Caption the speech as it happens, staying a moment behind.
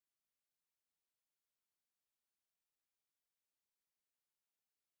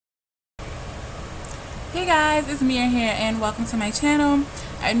Hey guys, it's Mia here and welcome to my channel.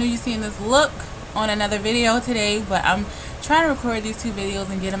 I know you've seen this look on another video today, but I'm trying to record these two videos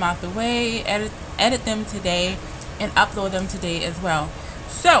and get them out the way, edit them today, and upload them today as well.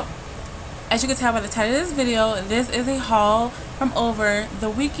 So, as you can tell by the title of this video, this is a haul from over the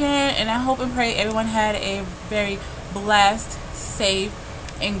weekend, and I hope and pray everyone had a very blessed, safe,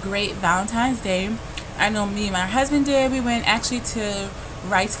 and great Valentine's Day. I know me and my husband did. We went actually to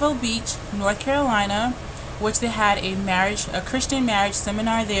Wrightsville Beach, North Carolina, which they had a Christian marriage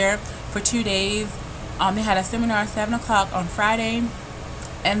seminar there for 2 days. They had a seminar at 7 o'clock on Friday,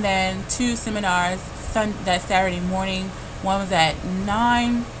 and then two seminars that Saturday morning. One was at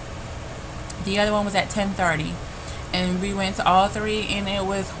 9, the other one was at 10:30, and we went to all three, and it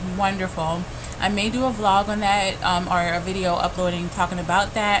was wonderful. I may do a vlog on that, or a video uploading talking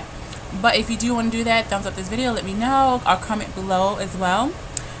about that. But if you do want to do that, thumbs up this video, let me know, or comment below as well.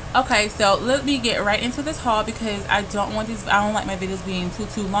 Okay, so let me get right into this haul because I don't like my videos being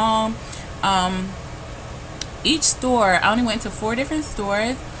too long. Each store, I only went to 4 different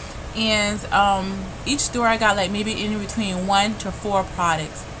stores, and each store I got like maybe in between 1 to 4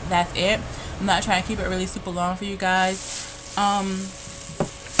 products. That's it. I'm not trying to keep it really super long for you guys.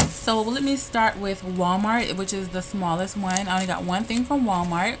 So let me start with Walmart, which is the smallest one. I only got one thing from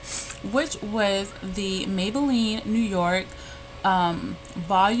Walmart, which was the Maybelline New York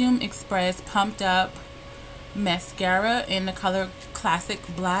Volume Express Pumped Up Mascara in the color Classic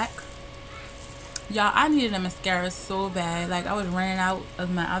Black. Y'all, I needed a mascara so bad. Like, I was running out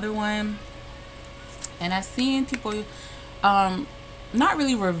of my other one, and I've seen people not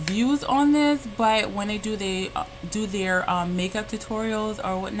really reviews on this, but when they do their makeup tutorials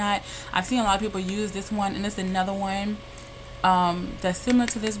or whatnot, I've seen a lot of people use this one, and it's another one that's similar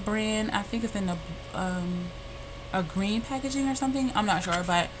to this brand. I think it's in a green packaging or something. I'm not sure,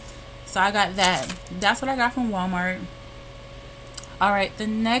 but so I got that. That's what I got from Walmart. Alright, the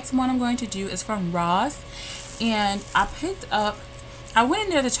next one I'm going to do is from Ross, and I went in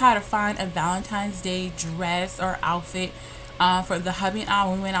there to try to find a Valentine's Day dress or outfit for the hubby and I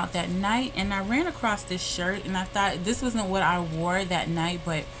when we went out that night, and I ran across this shirt, and I thought this wasn't what I wore that night,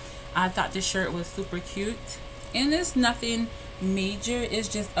 but I thought this shirt was super cute, and it's nothing major. It's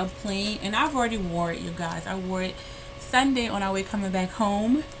just a plain, and I've already wore it, you guys. I wore it Sunday on our way coming back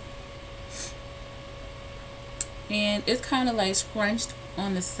home, and it's kind of like scrunched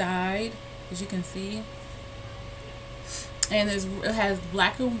on the side, as you can see, and it has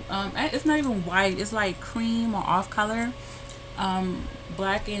black and it's not even white, it's like cream or off color,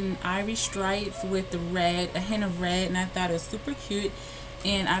 black and ivory stripes with the red, a hint of red, and I thought it was super cute.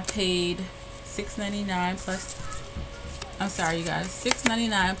 And I paid $6.99 plus, I'm sorry you guys,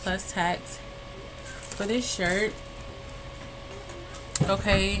 $6.99 plus tax for this shirt.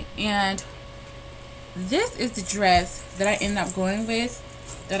 Okay, and this is the dress that I ended up going with,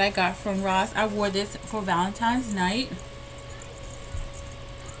 that I got from Ross. I wore this for Valentine's night.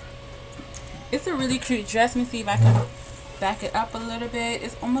 It's a really cute dress. Let me see if I can back it up a little bit.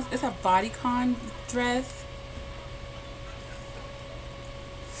 It's a bodycon dress.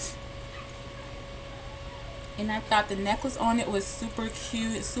 And I thought the necklace on it was super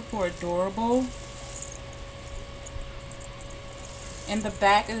cute, super adorable. And the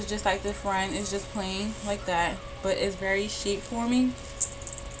back is just like the front. It's just plain like that, but it's very chic for me.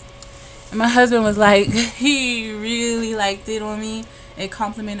 And my husband was like, he really liked it on me. It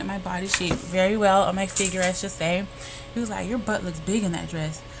complimented my body shape very well, on my figure, I should say. He was like, your butt looks big in that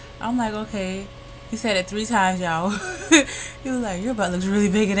dress. I'm like, okay. He said it 3 times, y'all. He was like, your butt looks really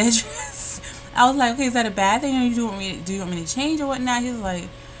big in that dress. I was like, okay, is that a bad thing, or do you want me to change or whatnot? He was like,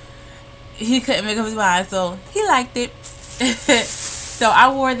 he couldn't make up his mind, so he liked it. So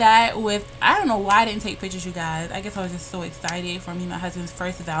I wore that with, I don't know why I didn't take pictures, you guys. I guess I was just so excited for me and my husband's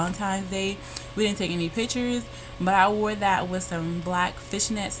first Valentine's Day. We didn't take any pictures, but I wore that with some black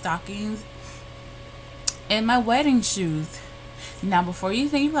fishnet stockings and my wedding shoes. Now, before you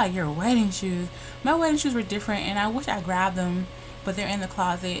think like your wedding shoes, my wedding shoes were different, and I wish I grabbed them, but they're in the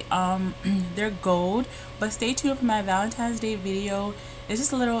closet. They're gold, but stay tuned for my Valentine's Day video. It's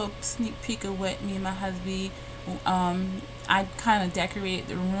just a little sneak peek of what me and my husband, I kind of decorated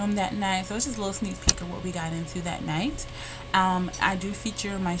the room that night, so it's just a little sneak peek of what we got into that night. I do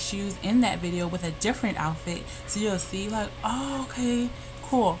feature my shoes in that video with a different outfit, so you'll see like, oh, okay,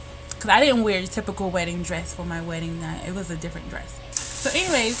 cool, because I didn't wear a typical wedding dress for my wedding night. It was a different dress. So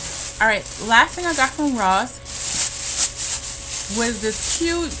anyways, all right, last thing I got from Ross was this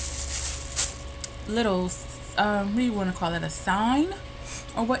cute little what do you want to call it, a sign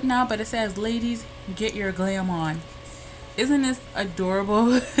or whatnot, but it says, ladies, get your glam on. Isn't this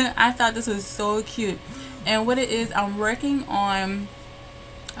adorable? I thought this was so cute. And what it is, I'm working on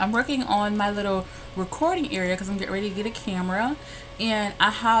my little recording area because I'm getting ready to get a camera. And I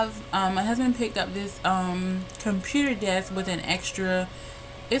have my husband picked up this computer desk with an extra,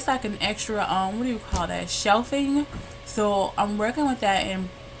 it's like an extra what do you call that, shelving. So I'm working with that and,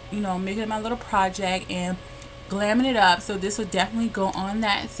 you know, making my little project and glamming it up. So this will definitely go on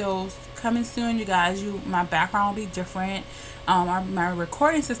that. So coming soon, you guys, my background will be different. My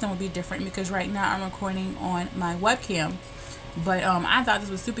recording system will be different because right now I'm recording on my webcam. But I thought this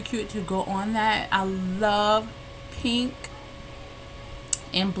was super cute to go on that. I love pink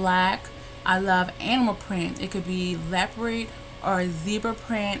and black. I love animal print. It could be leopard or zebra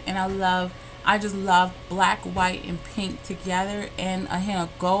print, and I just love black, white, and pink together, and a hint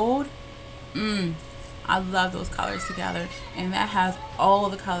of gold. I love those colors together, and that has all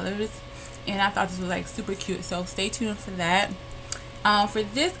the colors, and I thought this was like super cute. So stay tuned for that. For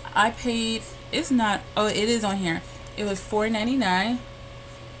this I paid, it's not, oh it is on here, it was $4.99.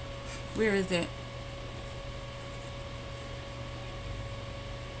 Where is it?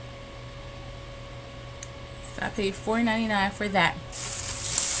 So I paid $4.99 for that.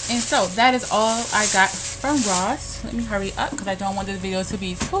 And so that is all I got from Ross. Let me hurry up because I don't want this video to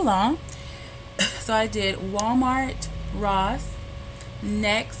be too long. So I did Walmart, Ross.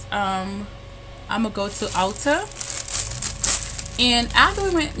 Next, I'm gonna go to Ulta. And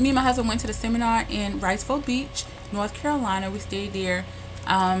after me and my husband went to the seminar in Riceville Beach, North Carolina. We stayed there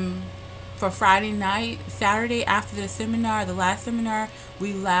for Friday night. Saturday after the seminar, the last seminar,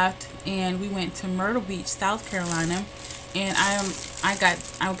 we left and we went to Myrtle Beach, South Carolina. And I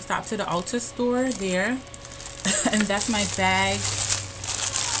stopped to the Ulta store there, and that's my bag.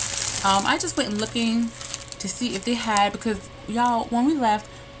 I just went looking to see if they had, because y'all, when we left,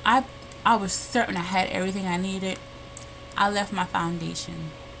 I was certain I had everything I needed. I left my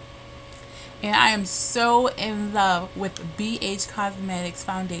foundation, and I am so in love with BH Cosmetics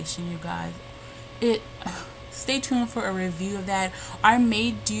foundation, you guys. Stay tuned for a review of that. I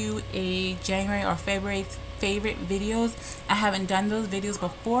may do a January or February favorite videos. I haven't done those videos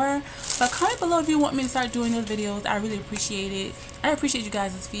before, but comment below if you want me to start doing those videos. I really appreciate it. I appreciate you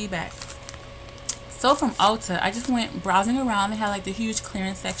guys' feedback. So from Ulta, I just went browsing around. They had like the huge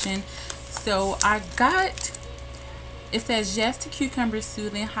clearance section. So I got, it says yes to cucumber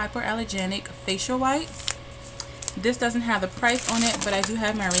soothing hypoallergenic facial wipes. This doesn't have the price on it, but I do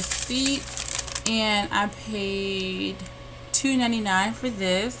have my receipt, and I paid $2.99 for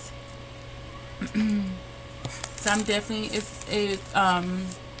this. So I'm definitely,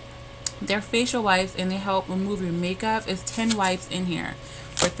 they're facial wipes and they help remove your makeup. It's 10 wipes in here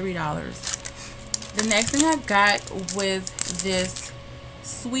for $3. The next thing I got was this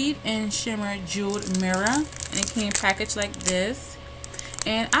Sweet and Shimmer Jeweled Mirror, and it came packaged like this.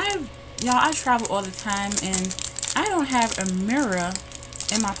 And y'all, I travel all the time and I don't have a mirror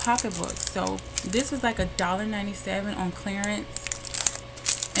in my pocketbook. So this was like $1.97 on clearance.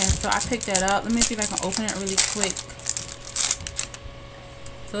 And so I picked that up. Let me see if I can open it really quick.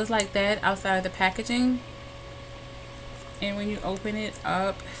 So it's like that outside of the packaging. And when you open it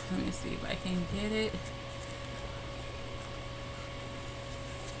up, let me see if I can get it.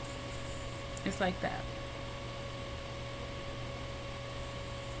 It's like that.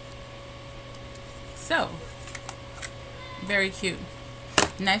 So, very cute.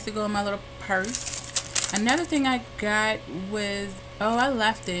 Nice to go in my little purse. Another thing I got was, oh, I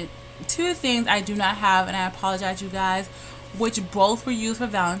left it. Two things I do not have, and I apologize, you guys, which both were used for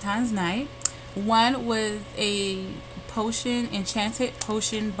Valentine's night. One was a enchanted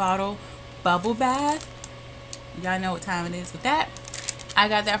potion bottle bubble bath. Y'all know what time it is with that. I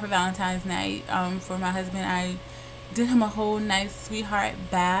got that for Valentine's night for my husband. I did him a whole nice sweetheart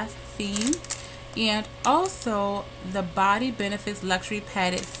bath theme. And also the Body Benefits Luxury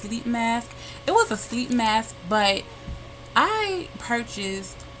Padded Sleep Mask. It was a sleep mask, but I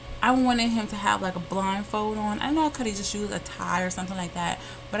wanted him to have like a blindfold on. I know I could have just used a tie or something like that,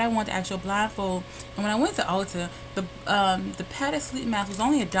 but I want the actual blindfold. And when I went to Ulta, the padded sleep mask was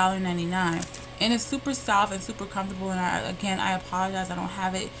only $1.99, and it's super soft and super comfortable. And I apologize, I don't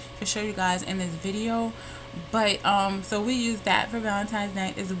have it to show you guys in this video, but so we used that for Valentine's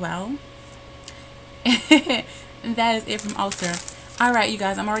night as well. And that is it from Ulta. Alright, you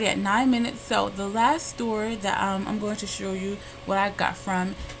guys, I'm already at 9 minutes. So the last store that I'm going to show you what I got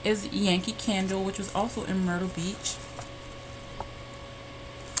from is Yankee Candle, which was also in Myrtle Beach.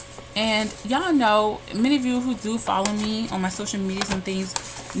 And y'all know, many of you who do follow me on my social medias and things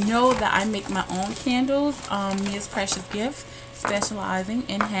know that I make my own candles. Mia's Precious Gift, specializing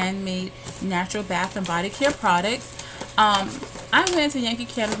in handmade natural bath and body care products. I went into Yankee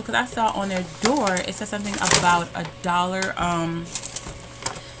Candles because I saw on their door it said something about $1.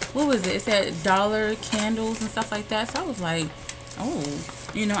 What was it? It said $1 candles and stuff like that. So I was like, oh,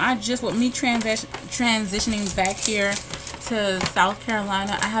 you know, I just, with me transitioning back here to South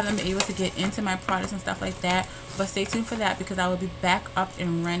Carolina, I haven't been able to get into my products and stuff like that. But stay tuned for that because I will be back up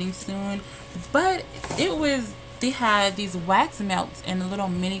and running soon. But it was, they had these wax melts and the little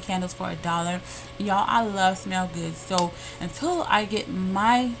mini candles for $1. Y'all, I love smell good. So until I get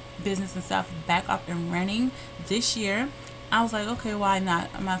my business and stuff back up and running this year, I was like, okay, why not?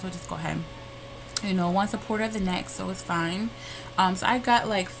 I might as well just go ahead. You know, one supporter the next, so it's fine. So I got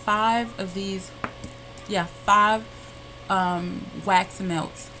like 5 of these, yeah, 5 wax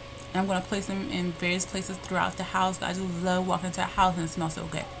melts. And I'm going to place them in various places throughout the house. I just love walking into a house and it smells so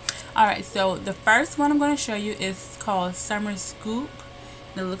good. Alright, so the first one I'm going to show you is called Summer Scoop.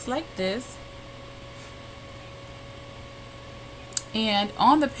 It looks like this. And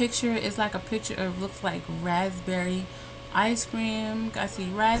on the picture is like a picture of, looks like raspberry ice cream. I see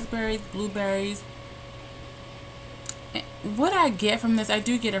raspberries, blueberries. What I get from this, I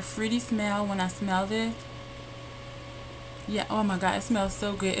do get a fruity smell when I smell this. Yeah, oh my god, it smells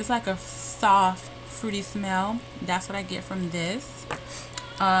so good. It's like a soft fruity smell. That's what I get from this.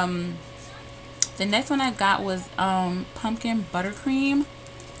 The next one I got was pumpkin buttercream,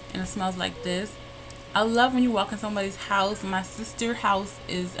 and it smells like this. I love when you walk in somebody's house. My sister's house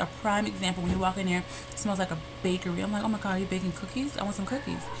is a prime example. When you walk in there, it smells like a bakery. I'm like, oh my god, are you baking cookies? I want some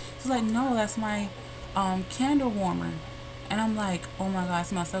cookies. She's like, no, that's my candle warmer. And I'm like, oh my god, it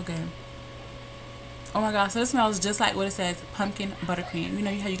smells so good. Oh my god, so it smells just like what it says, pumpkin buttercream. You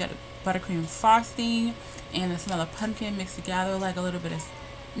know how you got the buttercream frosting and the smell of pumpkin mixed together, like a little bit of,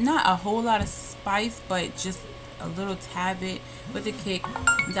 not a whole lot of spice, but just a little tad bit with the kick.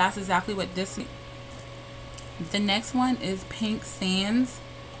 That's exactly what this. The next one is Pink Sands.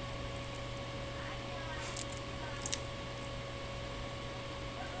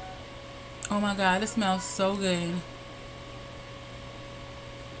 Oh my god, it smells so good.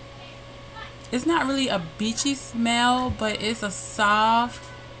 It's not really a beachy smell, but it's a soft,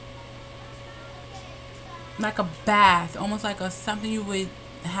 like a bath, almost like a something you would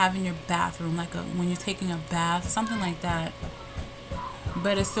have in your bathroom, like a when you're taking a bath, something like that.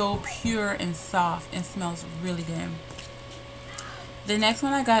 But it's so pure and soft and smells really good. The next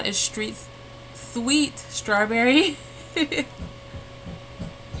one I got is Sweet Strawberry.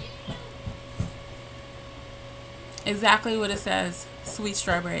 Exactly what it says, sweet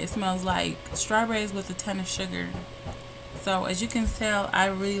strawberry. It smells like strawberries with a ton of sugar. So as you can tell, I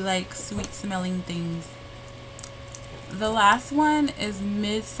really like sweet smelling things. The last one is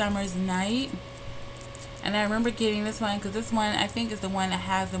Midsummer's Night. And I remember getting this one because this one I think is the one that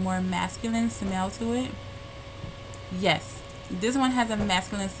has the more masculine smell to it. Yes, this one has a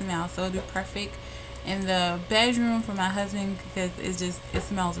masculine smell, so it'll be perfect in the bedroom for my husband because it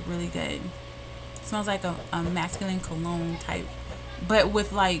smells really good. It smells like a masculine cologne type, but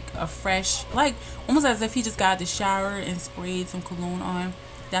with like a fresh, like almost as if he just got out the shower and sprayed some cologne on.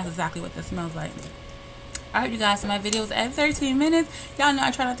 That's exactly what this smells like. Alright, you guys, so my video is at 13 minutes. Y'all know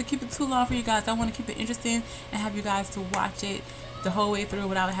I try not to keep it too long for you guys. I want to keep it interesting and have you guys to watch it the whole way through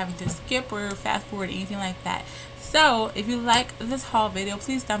without having to skip or fast forward or anything like that. So if you like this haul video,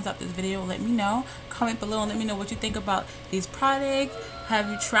 please thumbs up this video. Let me know. Comment below and let me know what you think about these products. Have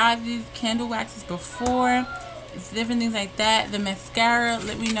you tried these candle waxes before? Different things like that. The mascara,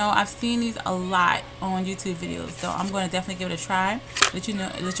 let me know. I've seen these a lot on YouTube videos, so I'm going to definitely give it a try. Let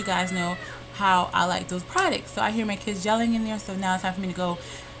you guys know how I like those products. So I hear my kids yelling in there, so now it's time for me to go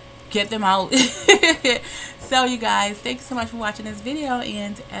get them out. So you guys, thanks so much for watching this video,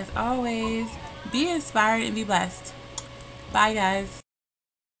 and as always, be inspired and be blessed. Bye guys.